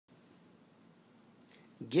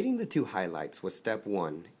Getting the two highlights was step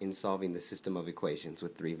one in solving the system of equations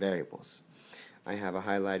with three variables. I have a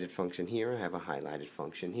highlighted function here, I have a highlighted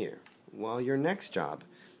function here. Well, your next job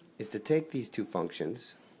is to take these two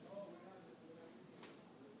functions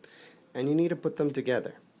and you need to put them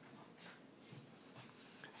together.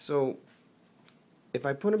 So, if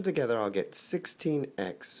I put them together, I'll get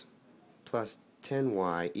 16x plus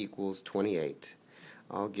 10y equals 28.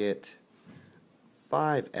 I'll get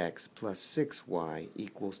 5x plus 6y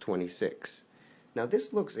equals 26. Now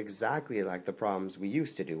this looks exactly like the problems we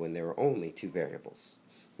used to do when there were only two variables.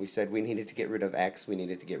 We said we needed to get rid of x, we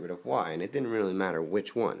needed to get rid of y, and it didn't really matter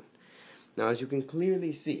which one. Now as you can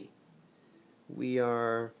clearly see, we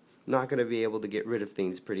are not going to be able to get rid of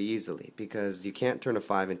things pretty easily because you can't turn a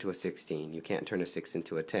 5 into a 16, you can't turn a 6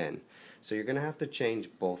 into a 10. So you're going to have to change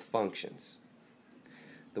both functions.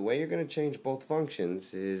 The way you're going to change both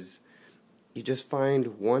functions is you just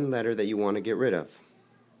find one letter that you want to get rid of.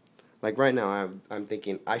 Like right now, I'm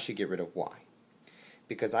thinking I should get rid of y.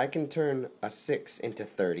 Because I can turn a 6 into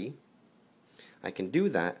 30. I can do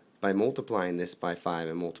that by multiplying this by 5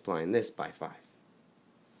 and multiplying this by 5.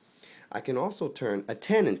 I can also turn a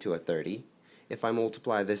 10 into a 30 if I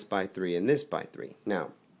multiply this by 3 and this by 3. Now,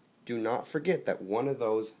 do not forget that one of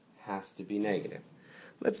those has to be negative.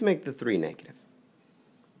 Let's make the 3 negative.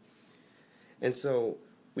 And so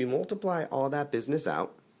we multiply all that business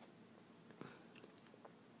out,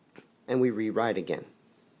 and we rewrite again.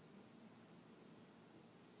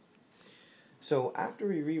 So after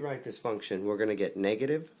we rewrite this function, we're going to get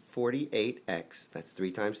negative 48x, that's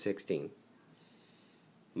 3 times 16,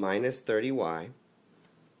 minus 30y,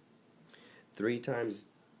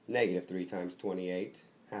 negative 3 times 28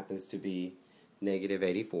 happens to be negative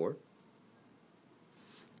 84.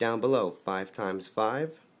 Down below, 5 times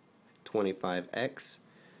 5, 25x,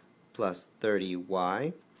 plus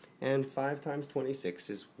 30y, and 5 times 26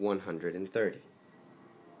 is 130.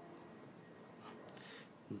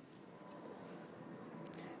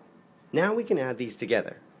 Now we can add these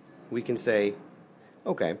together. We can say,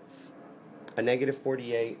 okay, a negative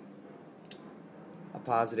 48, a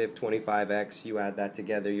positive 25x, you add that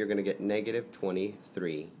together, you're going to get negative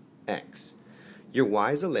 23x. Your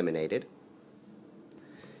y is eliminated.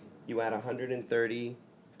 You add 130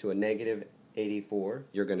 to a negative 84,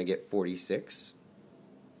 you're going to get 46.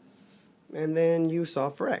 And then you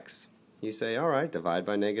solve for x. You say, alright, divide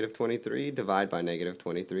by negative 23, divide by negative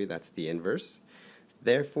 23, that's the inverse.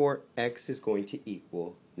 Therefore, x is going to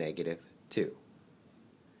equal negative 2.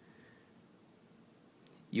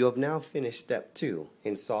 You have now finished step 2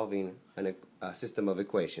 in solving a system of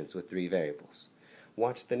equations with three variables.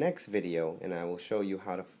 Watch the next video and I will show you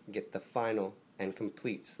how to get the final and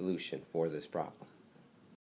complete solution for this problem.